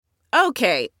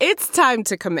Okay, it's time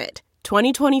to commit.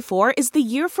 2024 is the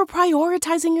year for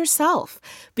prioritizing yourself.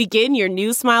 Begin your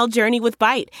new smile journey with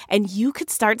Byte, and you could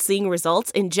start seeing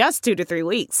results in just 2 to 3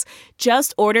 weeks.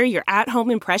 Just order your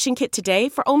at-home impression kit today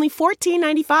for only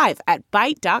 $14.95 at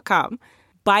Byte.com.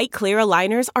 Byte Clear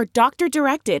aligners are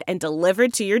doctor-directed and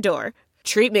delivered to your door.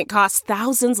 Treatment costs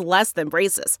thousands less than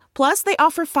braces. Plus, they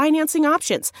offer financing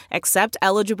options, accept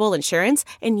eligible insurance,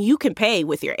 and you can pay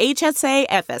with your HSA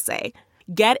FSA.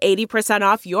 Get 80%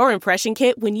 off your impression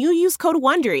kit when you use code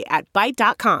WONDERY at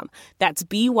Byte.com. That's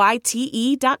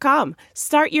BYTE.com.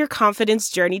 Start your confidence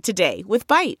journey today with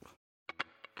Byte.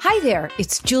 Hi there,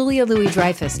 it's Julia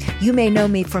Louis-Dreyfus. You may know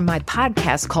me from my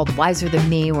podcast called Wiser Than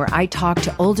Me, where I talk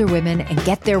to older women and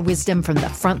get their wisdom from the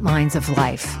front lines of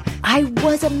life. I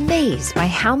was amazed by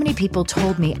how many people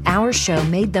told me our show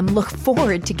made them look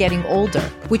forward to getting older,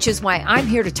 which is why I'm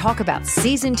here to talk about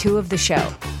season 2 of the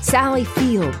show. Sally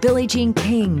Field, Billie Jean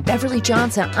King, Beverly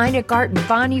Johnson, Ina Garten,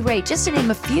 Bonnie Raitt, just to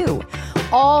name a few.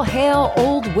 All hail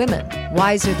old women.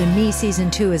 Wiser Than Me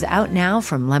season 2 is out now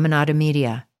from Lemonada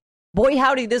Media. Boy,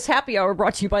 howdy, this happy hour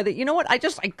brought to you by you know what? I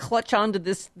clutch onto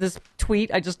this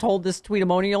tweet. I just told this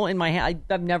tweetamonial in my hand.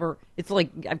 I've never, it's like,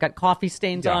 I've got coffee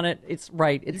stains on it. It's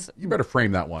right. You better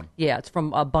frame that one. Yeah, it's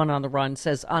from Bun on the Run.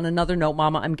 Says, on another note,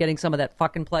 Mama, I'm getting some of that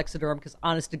fucking Plexiderm because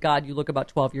honest to God, you look about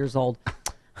 12 years old.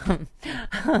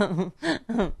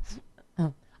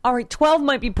 All right, 12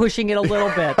 might be pushing it a little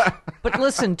bit. But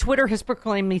listen, Twitter has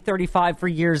proclaimed me 35 for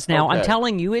years now. Okay. I'm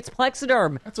telling you, it's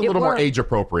Plexiderm. That's a little more age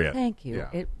appropriate. Thank you.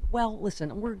 Yeah. Well,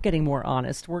 listen, we're getting more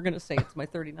honest. We're going to say it's my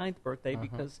 39th birthday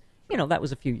because, that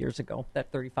was a few years ago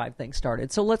that 35 thing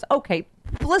started. So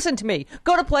listen to me.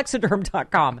 Go to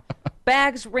Plexiderm.com.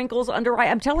 Bags, wrinkles, under eye.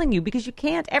 I'm telling you, because you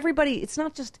can't, everybody, it's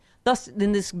not just thus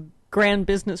in this grand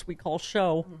business we call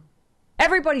show.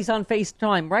 Everybody's on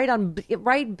FaceTime, right?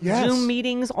 Yes. Zoom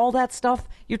meetings, all that stuff.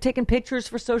 You're taking pictures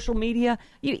for social media.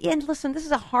 And listen, this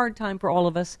is a hard time for all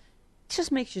of us. It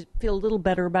just makes you feel a little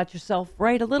better about yourself,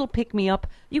 right? A little pick-me-up.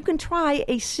 You can try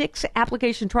a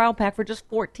 6-application trial pack for just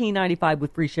 $14.95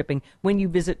 with free shipping when you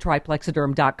visit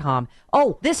tryplexiderm.com.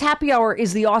 Oh, this happy hour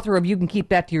is the author of You Can Keep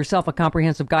That to Yourself, a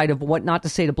comprehensive guide of what not to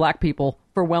say to black people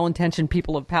for well-intentioned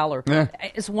people of power.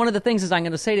 It's one of the things is I'm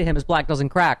going to say to him is black doesn't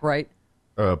crack, right?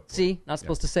 See, not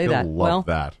supposed to say that. Well,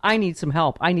 that. I need some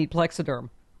help. I need Plexiderm.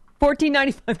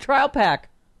 $14.95 trial pack.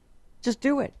 Just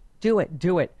do it. Do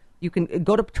it. You can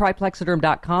go to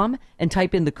tryplexiderm.com and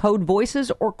type in the code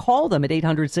VOICES or call them at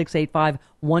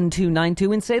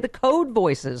 800-685-1292 and say the code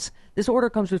VOICES. This order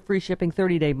comes with free shipping,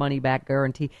 30-day money-back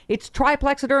guarantee. It's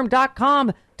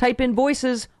tryplexiderm.com. Type in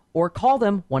VOICES or call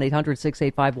them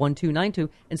 1-800-685-1292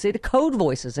 and say the code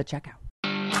VOICES at checkout.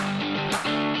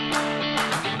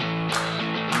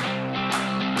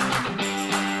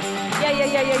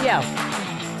 Yeah.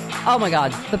 Oh, my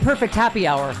God. The perfect happy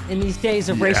hour in these days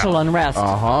of racial unrest.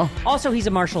 Also, he's a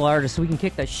martial artist, so he can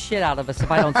kick the shit out of us if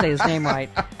I don't say his name right.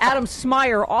 Adam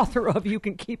Smyer, author of You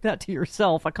Can Keep That to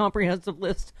Yourself, a comprehensive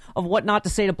list of what not to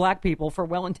say to black people for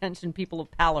well-intentioned people of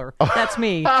pallor. That's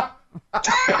me. Hi,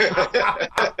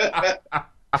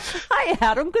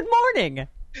 Adam. Good morning.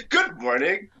 Good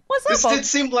morning. What's up? This did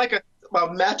seem like a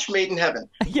match made in heaven.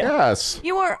 Yes.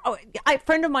 You are a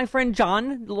friend of my friend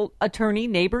John, little attorney,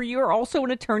 neighbor. You are also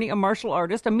an attorney, a martial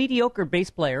artist, a mediocre bass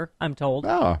player, I'm told.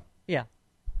 Oh. Yeah.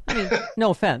 I mean, no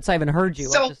offense. I haven't heard you.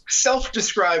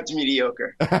 Self-described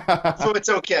mediocre. So it's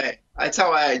okay. That's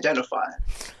how I identify.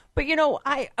 But,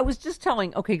 I was just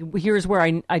telling, okay, here's where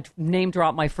I name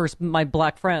drop my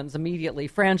black friends immediately.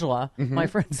 Frangela, my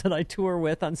friends that I tour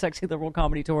with on Sexy Liberal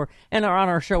Comedy Tour and are on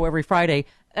our show every Friday.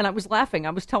 And I was laughing. I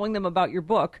was telling them about your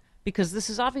book because this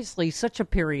is obviously such a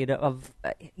period of,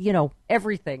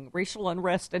 everything, racial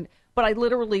unrest. But I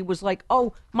literally was like,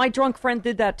 oh, my drunk friend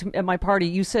did that at my party.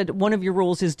 You said one of your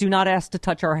rules is do not ask to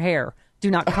touch our hair. Do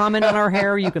not comment on our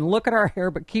hair. You can look at our hair,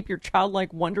 but keep your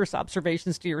childlike, wondrous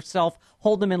observations to yourself.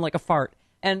 Hold them in like a fart.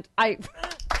 And I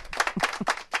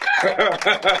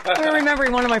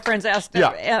remembering one of my friends asked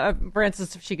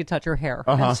Frances if she could touch her hair.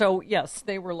 And so, yes,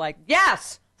 they were like,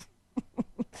 yes.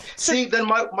 See, then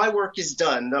my work is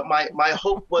done. My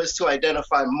hope was to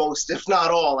identify most, if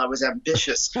not all. I was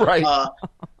ambitious. Right.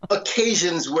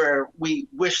 Occasions where we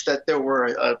wish that there were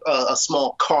a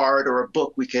small card or a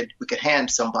book we could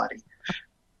hand somebody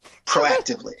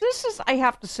proactively. This is, I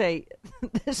have to say,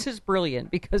 this is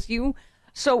brilliant because you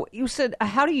said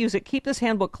how to use it. Keep this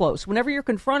handbook close. Whenever you're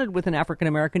confronted with an African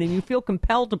American and you feel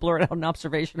compelled to blurt out an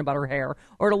observation about her hair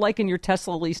or to liken your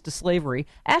Tesla lease to slavery,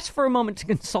 ask for a moment to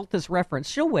consult this reference.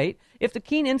 She'll wait. If the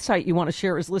keen insight you want to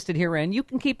share is listed herein, you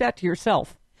can keep that to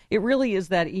yourself. It really is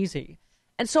that easy.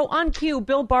 And so on cue,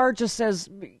 Bill Barr just says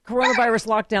coronavirus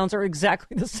lockdowns are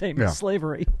exactly the same as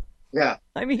slavery. Yeah.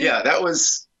 I mean, that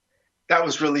was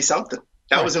really something.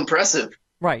 That was impressive.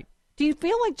 Right. Do you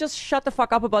feel like just shut the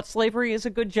fuck up about slavery is a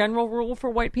good general rule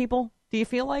for white people? Do you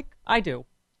feel like? I do.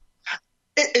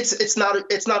 It's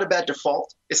not a bad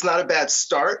default. It's not a bad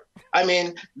start. I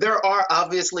mean, there are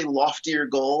obviously loftier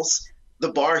goals.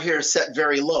 The bar here is set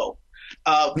very low,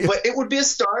 but it would be a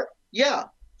start. Yeah,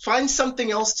 find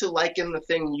something else to like in the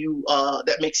thing you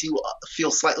that makes you feel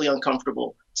slightly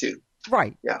uncomfortable too.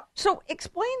 Right. Yeah. So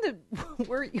explain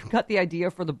where you got the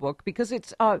idea for the book, because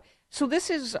it's so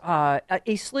this is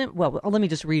a slim. Well, let me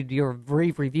just read your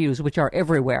rave reviews, which are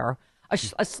everywhere.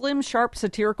 A slim, sharp,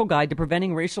 satirical guide to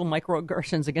preventing racial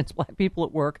microaggressions against black people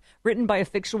at work, written by a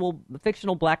fictional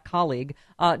black colleague,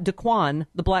 Daquan,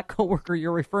 the black coworker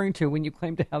you're referring to when you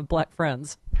claim to have black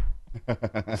friends,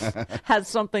 has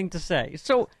something to say.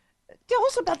 So tell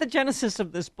us about the genesis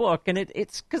of this book, and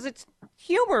it's because it's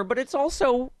humor, but it's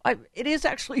also it is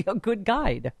actually a good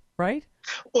guide, right?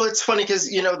 Well, it's funny because,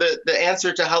 the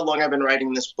answer to how long I've been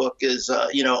writing this book is, a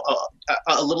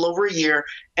little over a year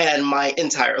and my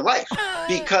entire life,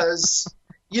 because,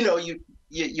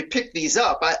 you pick these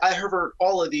up. I heard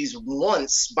all of these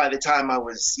once by the time I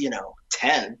was,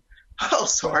 10. Oh,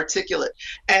 so articulate.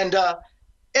 And,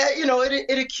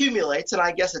 it accumulates. And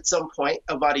I guess at some point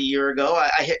about a year ago,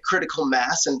 I hit critical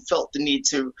mass and felt the need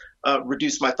to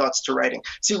reduce my thoughts to writing.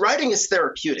 See, writing is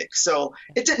therapeutic. So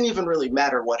it didn't even really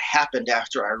matter what happened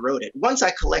after I wrote it. Once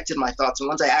I collected my thoughts and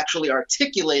once I actually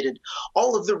articulated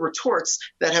all of the retorts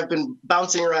that have been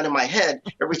bouncing around in my head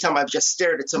every time I've just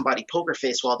stared at somebody poker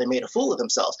face while they made a fool of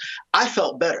themselves, I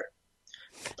felt better.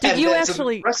 Did you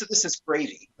actually? So the rest of this is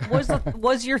gravy.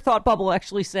 Was your thought bubble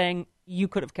actually saying you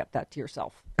could have kept that to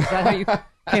yourself? Is that how you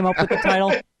came up with the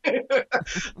title?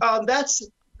 That's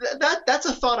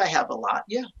a thought I have a lot.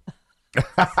 Yeah.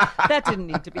 That didn't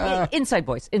need to be inside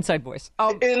voice. Inside voice.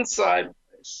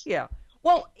 Yeah.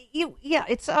 Well,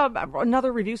 it's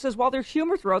another review says, while there's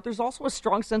humor throughout, there's also a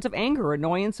strong sense of anger,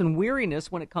 annoyance, and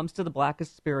weariness when it comes to the black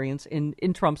experience in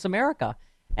Trump's America.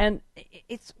 And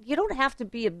you don't have to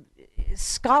be a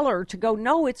scholar to go,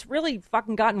 no, it's really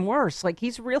fucking gotten worse. Like,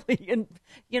 he's really,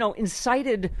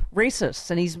 incited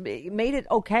racists, and he's made it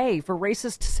okay for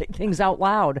racists to say things out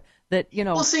loud that,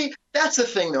 Well, see, that's the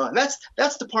thing, though. And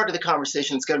that's the part of the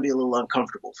conversation that's going to be a little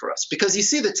uncomfortable for us, because you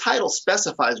see the title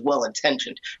specifies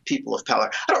well-intentioned people of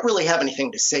power. I don't really have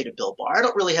anything to say to Bill Barr. I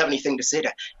don't really have anything to say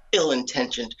to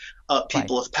ill-intentioned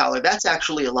people of power. That's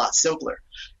actually a lot simpler.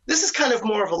 This is kind of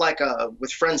more of a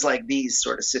with friends like these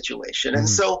sort of situation. And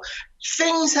so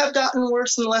things have gotten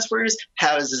worse in the last 4 years.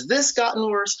 Has this gotten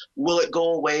worse? Will it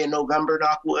go away in November,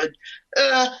 knock wood?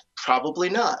 Probably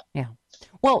not. Yeah.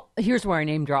 Well, here's where I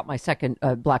name drop my second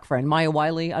black friend, Maya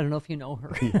Wiley. I don't know if you know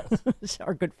her. Yes.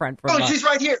 Our good friend from. She's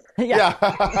right here. Yeah.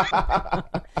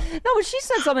 No, but she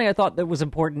said something I thought that was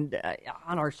important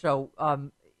on our show.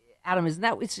 Adam, isn't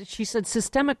that? She said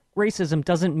systemic racism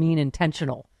doesn't mean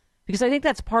intentional. Because I think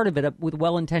that's part of it with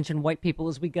well-intentioned white people,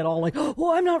 is we get all like,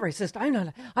 oh, I'm not racist.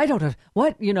 I don't know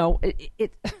what,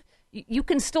 you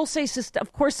can still say,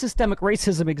 of course, systemic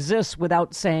racism exists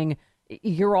without saying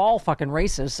you're all fucking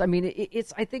racist. I mean,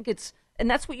 and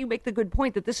that's what you make the good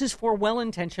point, that this is for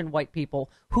well-intentioned white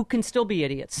people who can still be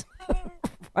idiots,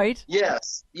 right?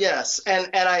 Yes. And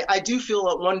I do feel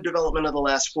that one development of the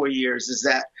last 4 years is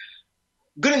that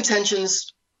good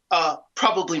intentions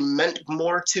probably meant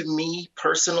more to me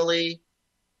personally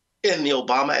in the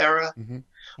Obama era. Mm-hmm.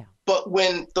 Yeah. But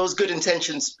when those good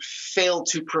intentions failed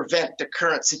to prevent the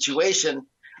current situation,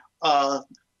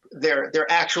 their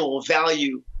actual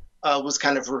value was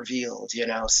kind of revealed,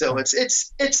 So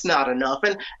it's not enough.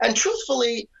 And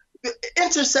truthfully,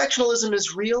 intersectionalism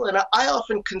is real, and I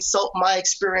often consult my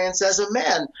experience as a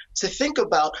man to think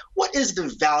about what is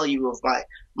the value of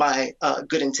my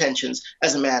good intentions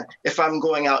as a man if I'm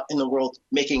going out in the world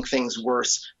making things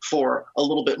worse for a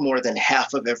little bit more than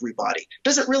half of everybody.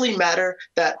 Does it really matter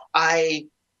that my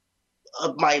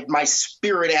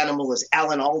spirit animal is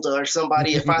Alan Alda or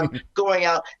somebody if I'm going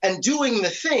out and doing the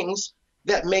things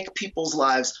that make people's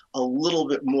lives a little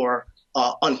bit more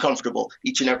uncomfortable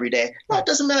each and every day? No, it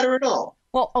doesn't matter at all.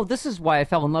 Well, this is why I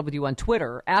fell in love with you on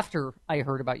Twitter after I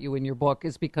heard about you in your book,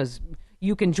 is because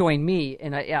you can join me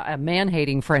in a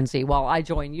man-hating frenzy while I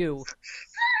join you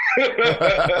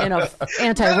in a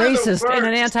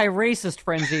anti-racist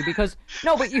frenzy because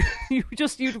but you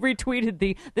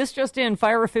retweeted this just in.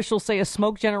 Fire officials say a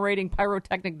smoke generating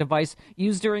pyrotechnic device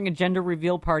used during a gender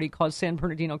reveal party caused San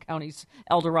Bernardino County's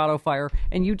El Dorado fire,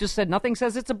 and you just said nothing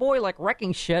says it's a boy like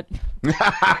wrecking shit.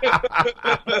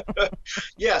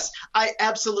 Yes, I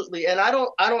absolutely, and I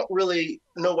don't really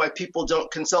know why people don't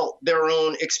consult their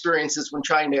own experiences when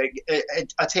trying to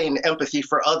attain empathy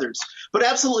for others. But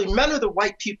absolutely, men are the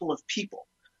white people of people.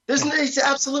 It's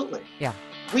absolutely. Yeah.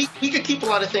 We could keep a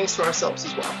lot of things to ourselves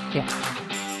as well. Yeah.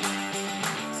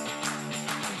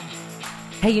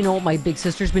 Hey, you know what my big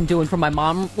sister's been doing for my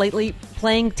mom lately?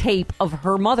 Playing tape of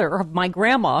her mother, of my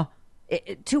grandma.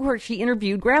 To her, she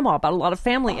interviewed grandma about a lot of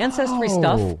family ancestry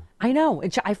stuff. I know.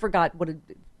 And I forgot what a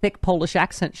thick Polish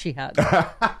accent she had.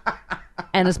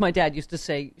 And as my dad used to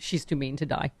say, she's too mean to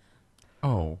die.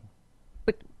 Oh.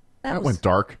 But that went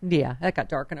dark. Yeah, that got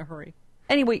dark in a hurry.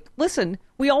 Anyway, listen,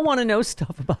 we all want to know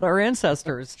stuff about our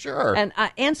ancestors. Sure. And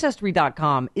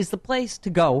Ancestry.com is the place to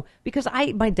go because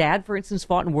my dad, for instance,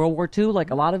 fought in World War II, like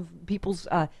a lot of people's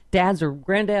dads or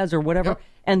granddads or whatever. Yep.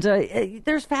 And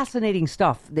there's fascinating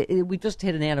stuff. We just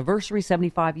hit an anniversary,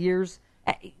 75 years.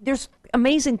 There's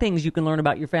amazing things you can learn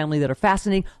about your family that are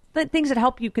fascinating. Things that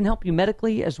can help you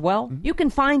medically as well. Mm-hmm. You can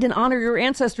find and honor your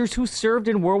ancestors who served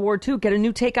in World War II. Get a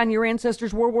new take on your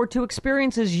ancestors' World War II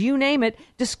experiences. You name it.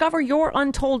 Discover your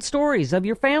untold stories of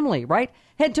your family, right?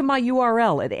 Head to my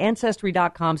URL at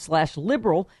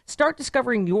Ancestry.com/liberal. Start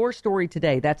discovering your story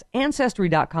today. That's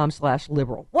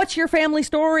Ancestry.com/liberal. What's your family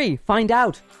story? Find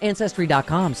out.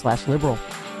 Ancestry.com/liberal.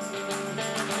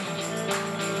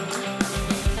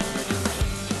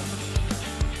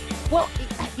 Well,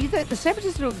 the San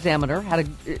Francisco Examiner had a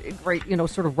great,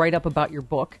 sort of write-up about your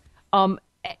book. And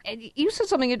you said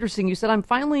something interesting. You said, I'm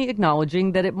finally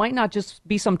acknowledging that it might not just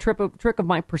be some trick of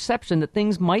my perception, that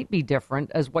things might be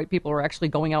different as white people are actually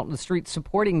going out in the streets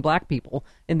supporting black people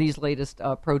in these latest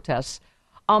protests.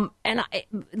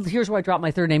 Here's where I dropped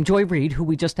my third name, Joy Reid, who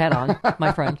we just had on,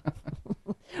 my friend.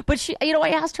 But she, I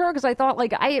asked her because I thought,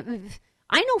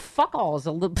 I know fuck all as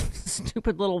a little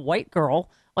stupid little white girl.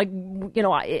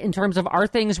 In terms of, are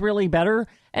things really better?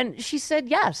 And she said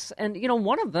yes. And,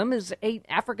 one of them is a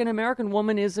African-American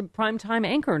woman is a primetime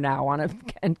anchor now on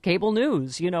cable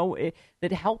news,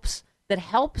 that helps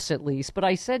at least. But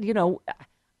I said,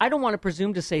 I don't want to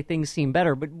presume to say things seem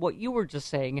better, but what you were just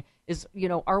saying is,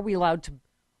 are we allowed to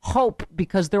hope,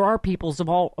 because there are people of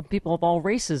all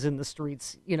races in the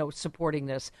streets, supporting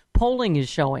this. Polling is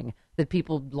showing that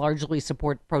people largely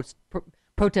support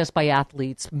protests by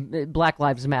athletes, Black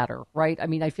Lives Matter, right? I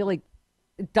mean, I feel like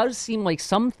it does seem like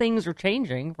some things are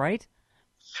changing, right?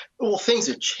 Well, things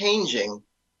are changing.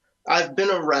 I've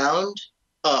been around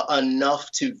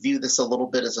enough to view this a little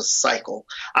bit as a cycle.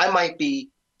 I might be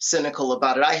cynical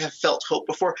about it. I have felt hope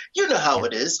before. You know how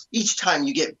it is. Each time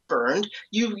you get burned,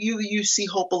 you see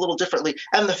hope a little differently.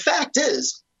 And the fact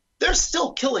is, they're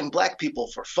still killing black people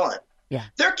for fun. Yeah.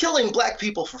 They're killing black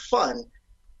people for fun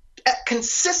at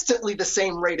consistently the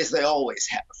same rate as they always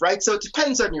have, right? So it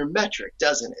depends on your metric,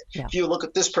 doesn't it? Yeah. If you look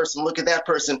at this person, look at that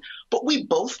person. But we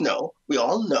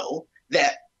all know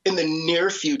that in the near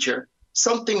future,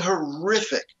 something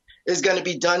horrific is going to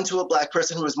be done to a black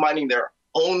person who is minding their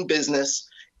own business.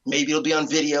 Maybe it'll be on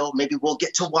video. Maybe we'll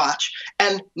get to watch,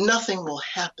 and nothing will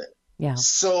happen. Yeah.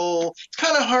 So it's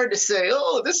kind of hard to say,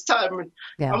 this time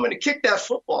I'm going to kick that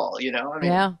football, I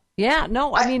mean, Yeah.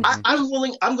 No, I mean, I'm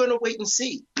willing. I'm going to wait and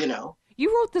see,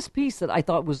 You wrote this piece that I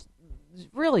thought was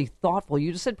really thoughtful.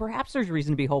 You just said perhaps there's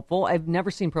reason to be hopeful. I've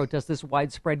never seen protests this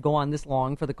widespread go on this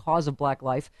long for the cause of black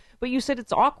life. But you said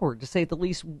it's awkward, to say at the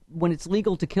least, when it's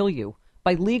legal to kill you.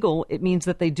 By legal, it means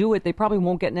that they do it. They probably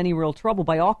won't get in any real trouble.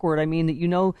 By awkward, I mean that you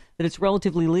know that it's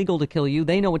relatively legal to kill you.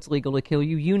 They know it's legal to kill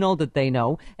you. You know that they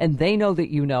know. And they know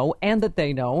that you know. And that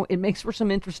they know. It makes for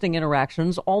some interesting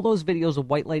interactions. All those videos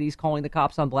of white ladies calling the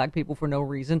cops on black people for no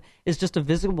reason is just a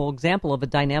visible example of a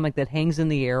dynamic that hangs in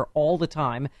the air all the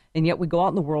time. And yet we go out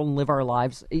in the world and live our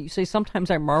lives. You say, sometimes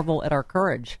I marvel at our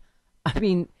courage. I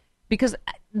mean, because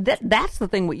that's the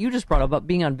thing, what you just brought up about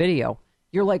being on video.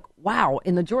 You're like, wow,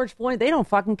 in the George Floyd, they don't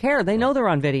fucking care. They know they're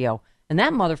on video. And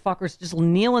that motherfucker's just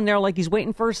kneeling there like he's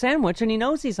waiting for a sandwich, and he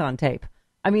knows he's on tape.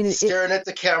 I mean, staring at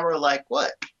the camera like,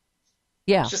 what?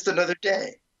 Yeah. It's just another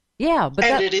day. Yeah.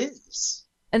 And it is.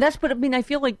 And but I mean, I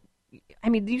feel like,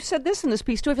 you said this in this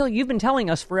piece too. I feel like you've been telling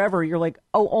us forever. You're like,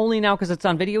 only now because it's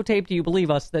on videotape do you believe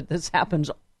us that this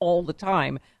happens all the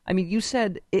time. I mean, you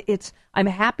said I'm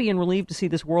happy and relieved to see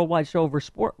this worldwide show of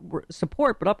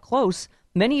support, but up close,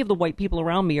 Many of the white people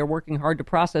around me are working hard to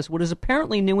process what is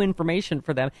apparently new information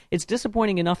for them. It's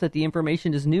disappointing enough that the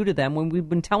information is new to them when we've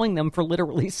been telling them for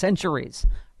literally centuries,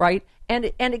 right? And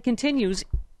it continues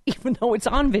even though it's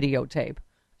on videotape.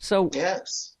 So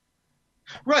yes.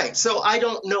 Right. So I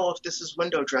don't know if this is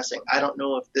window dressing. I don't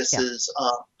know if this is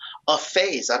a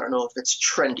phase. I don't know if it's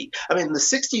trendy. I mean, the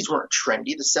 60s weren't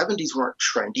trendy. The 70s weren't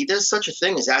trendy. There's such a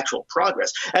thing as actual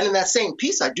progress. And in that same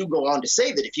piece, I do go on to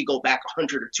say that if you go back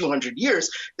 100 or 200 years,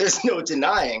 there's no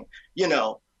denying,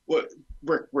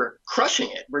 we're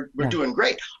crushing it. We're doing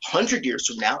great. 100 years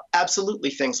from now, absolutely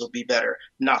things will be better,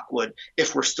 knock wood,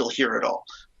 if we're still here at all.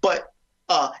 But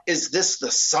is this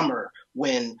the summer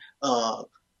when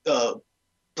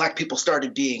Black people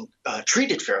started being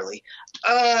treated fairly?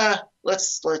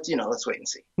 Let's wait and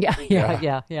see.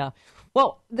 Yeah.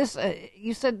 Well, this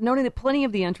you said, noting that plenty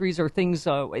of the entries are things.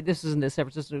 This is in the San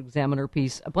Francisco Examiner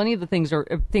piece. Plenty of the things are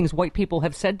things white people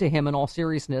have said to him. In all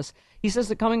seriousness, he says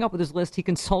that coming up with his list, he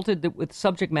consulted with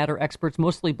subject matter experts,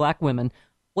 mostly Black women.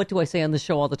 What do I say on the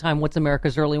show all the time? What's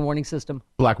America's early warning system?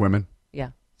 Black women. Yeah,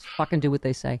 fucking do what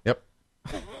they say. Yep.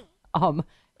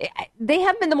 They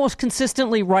have been the most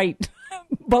consistently right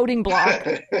voting bloc,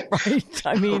 right?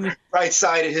 I mean, right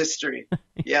side of history.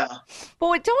 Yeah.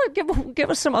 But give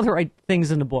us some other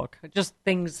things in the book. Just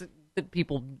things that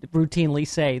people routinely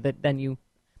say that then you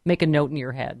make a note in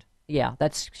your head. Yeah,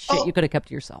 that's shit you could have kept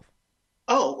to yourself.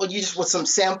 Oh, well, you just with some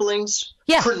samplings.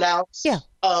 Yeah. Pronounce. Yeah.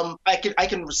 I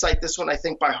can recite this one, I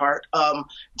think, by heart.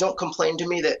 Don't complain to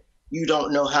me that you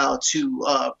don't know how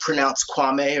to pronounce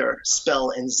Kwame or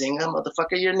spell Nzinga,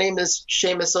 motherfucker. Your name is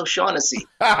Seamus O'Shaughnessy.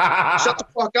 Shut the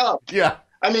fuck up. Yeah.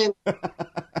 I mean,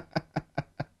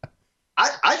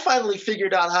 I finally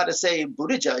figured out how to say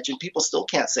Buttigieg, and people still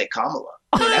can't say Kamala.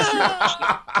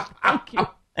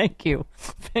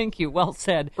 Thank you. Well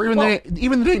said. Or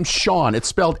even the name Sean, it's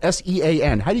spelled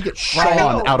Sean. How do you get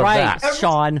Sean out of that?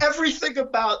 Sean. Everything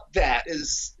about that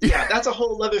is, that's a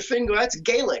whole other thing. That's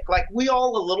Gaelic. Like, we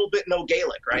all a little bit know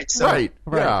Gaelic, right? So, right.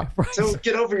 Yeah. So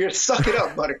get over here, suck it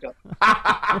up, Buttercup.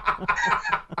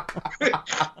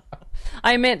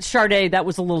 I meant Sade. That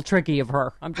was a little tricky of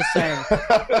her. I'm just saying.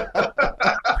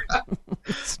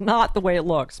 It's not the way it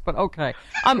looks, but okay.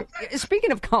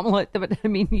 Speaking of Kamala, I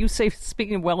mean, you say,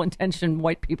 speaking of well-intentioned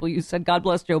white people, you said, God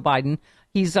bless Joe Biden.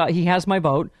 He has my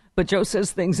vote, but Joe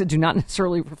says things that do not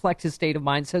necessarily reflect his state of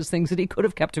mind, says things that he could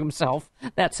have kept to himself.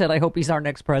 That said, I hope he's our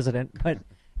next president. But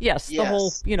yes. The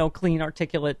whole, clean,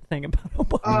 articulate thing about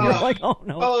Obama. You're like, oh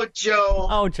no. Oh, Joe.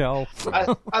 Oh, Joe.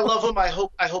 I love him. I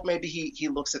hope maybe he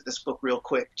looks at this book real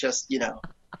quick. Just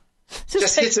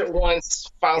hits it once,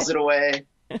 files it away.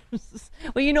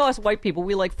 Well, us white people,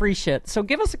 we like free shit. So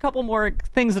give us a couple more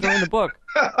things that are in the book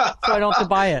so I don't have to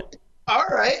buy it. All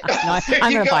right. No,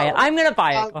 I'm going to buy it. I'm going to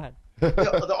buy it. Go ahead.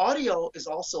 The audio is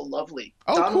also lovely.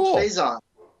 Oh, Donald cool. Faison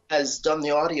has done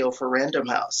the audio for Random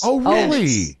House. Oh,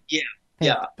 really?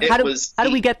 Yeah. How do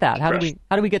we get that? How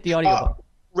do we get the audio book?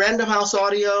 Random House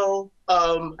audio.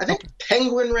 I think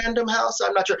Penguin Random House.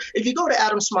 I'm not sure. If you go to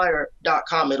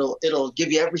adamsmeyer.com, it'll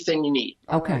give you everything you need.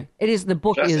 Okay. The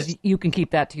book is, you can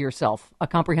keep that to yourself. A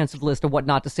comprehensive list of what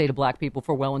not to say to Black people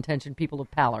for well-intentioned people of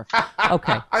pallor.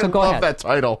 Okay. So go ahead. I love that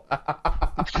title.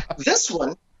 This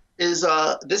one is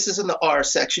this is in the R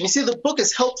section. You see, the book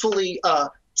is helpfully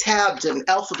tabbed and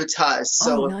alphabetized.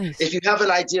 So nice. If you have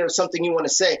an idea of something you want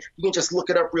to say, you can just look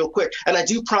it up real quick. And I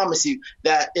do promise you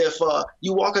that if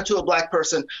you walk up to a Black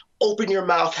person, open your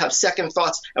mouth, have second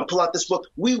thoughts, and pull out this book,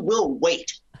 we will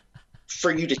wait for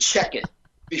you to check it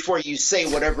before you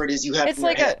say whatever it is you have in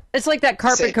your head. It's like that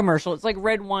carpet commercial. It's like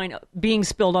red wine being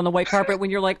spilled on the white carpet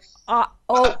when you're like,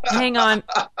 hang on.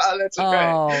 That's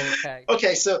okay. Oh, okay.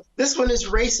 Okay, so this one is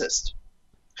racist.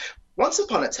 Once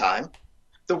upon a time,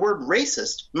 the word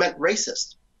racist meant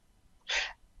racist.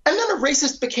 And then a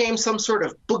racist became some sort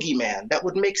of boogeyman that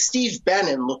would make Steve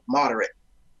Bannon look moderate.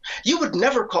 You would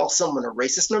never call someone a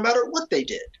racist no matter what they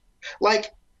did.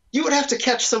 Like, you would have to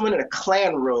catch someone in a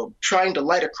Klan robe trying to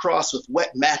light a cross with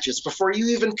wet matches before you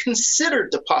even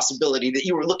considered the possibility that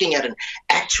you were looking at an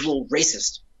actual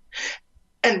racist.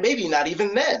 And maybe not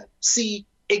even then. See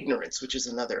ignorance, which is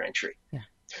another entry. Yeah.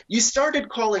 You started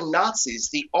calling Nazis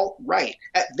the alt-right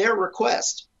at their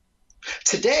request.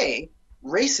 Today,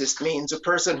 racist means a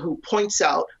person who points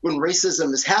out when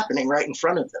racism is happening right in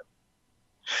front of them.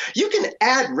 You can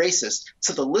add racist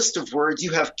to the list of words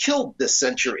you have killed this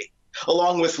century,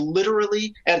 along with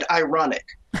literally and ironic.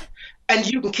 And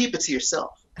you can keep it to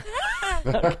yourself.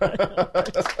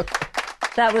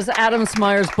 That was Adam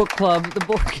Smyer's book club. The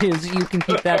book is You Can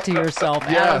Keep That to Yourself.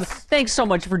 Yes. Adam, thanks so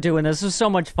much for doing this. It was so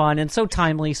much fun and so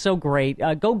timely, so great.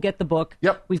 Go get the book.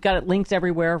 Yep. We've got it linked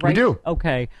everywhere, right? We do.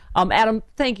 Okay. Adam,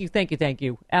 thank you.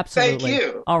 Absolutely. Thank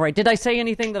you. All right. Did I say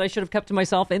anything that I should have kept to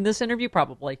myself in this interview?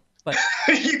 Probably. But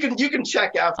you can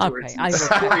check afterwards.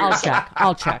 okay,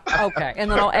 I'll check. Okay,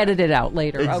 and then I'll edit it out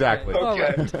later. Exactly.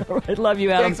 Okay. All right. Love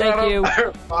you, Adam. Thanks, Thank Adam.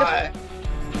 you. Bye.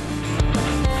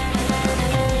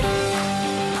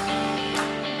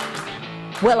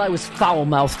 Well, I was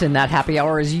foul-mouthed in that happy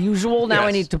hour as usual. Now I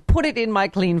Yes. need to put it in my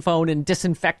clean phone and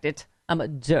disinfect it. I'm a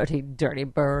dirty, dirty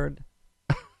bird.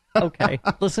 Okay.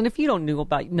 Listen, if you don't know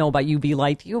about UV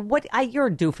light, you're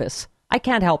a doofus. I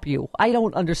can't help you. I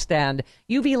don't understand.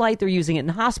 UV light, they're using it in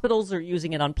hospitals, they're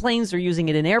using it on planes, they're using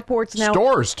it in airports now.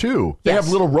 Stores, too. They Yes.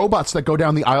 have little robots that go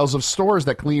down the aisles of stores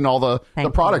that clean all the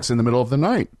products in the middle of the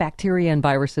night. Bacteria and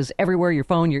viruses everywhere, your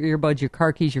phone, your earbuds, your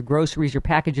car keys, your groceries, your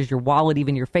packages, your wallet,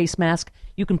 even your face mask.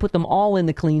 You can put them all in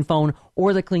the Clean Phone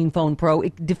or the Clean Phone Pro.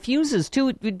 It diffuses,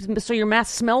 too, so your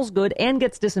mask smells good and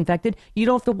gets disinfected. You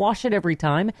don't have to wash it every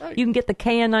time. Right. You can get the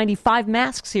KN95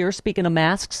 masks here, speaking of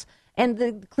masks. And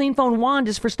the Clean Phone wand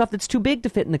is for stuff that's too big to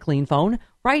fit in the Clean Phone,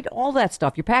 right? All that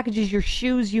stuff. Your packages, your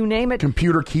shoes, you name it.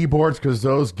 Computer keyboards, because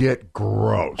those get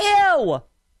gross. Ew!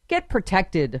 Get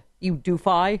protected, you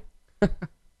doofy.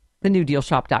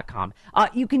 TheNewDealShop.com.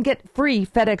 You can get free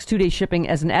FedEx 2-day shipping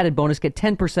as an added bonus. Get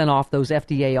 10% off those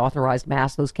FDA-authorized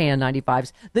masks, those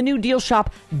KN95s.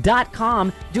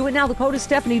 TheNewDealShop.com. Do it now. The code is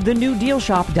Stephanie,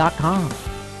 TheNewDealShop.com.